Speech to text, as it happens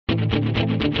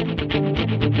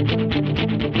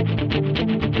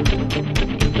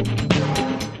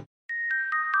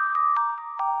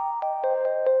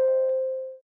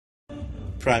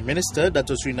Prime Minister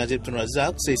Dato Sri Najib Tun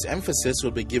Razak says emphasis will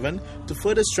be given to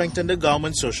further strengthen the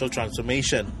government's social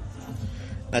transformation.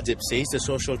 Najib says the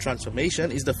social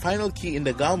transformation is the final key in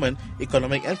the government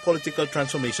economic and political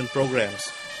transformation programs.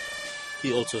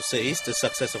 He also says the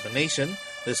success of a nation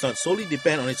does not solely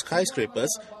depend on its skyscrapers,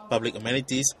 public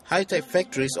amenities, high-tech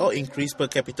factories or increased per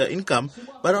capita income,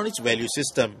 but on its value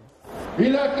system.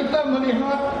 Bila kita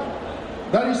melihat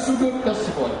dari sudut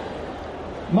tersebut,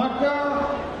 maka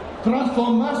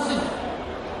transformasi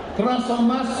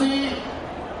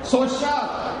sosial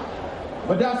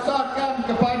berdasarkan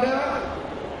kepada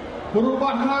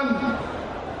perubahan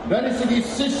dari segi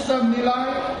sistem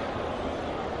nilai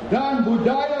dan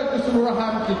budaya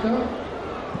keseluruhan kita,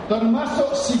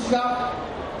 termasuk sikap,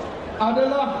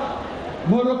 adalah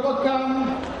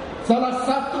merupakan salah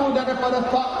satu daripada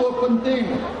faktor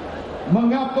penting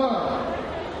mengapa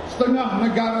setengah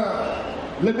negara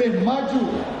lebih maju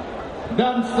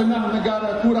dan setengah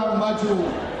negara kurang maju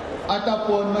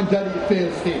ataupun menjadi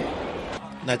failed state.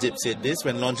 Najib said this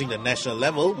when launching the national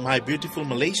level My Beautiful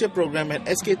Malaysia program at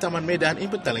SK Taman Medan in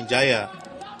Petaling Jaya.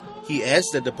 He adds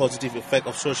that the positive effect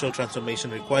of social transformation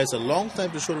requires a long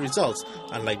time to show results,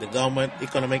 unlike the government,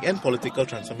 economic and political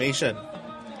transformation.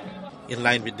 In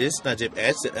line with this, Najib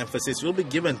adds that emphasis will be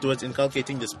given towards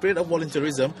inculcating the spirit of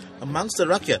volunteerism amongst the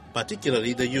rakyat,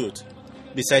 particularly the youth.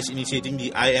 Besides initiating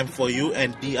the IM4U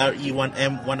and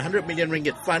DRE1M 100 million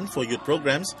ringgit fund for youth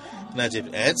programs,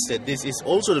 Najib adds that this is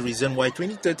also the reason why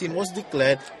 2013 was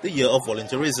declared the Year of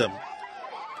Volunteerism.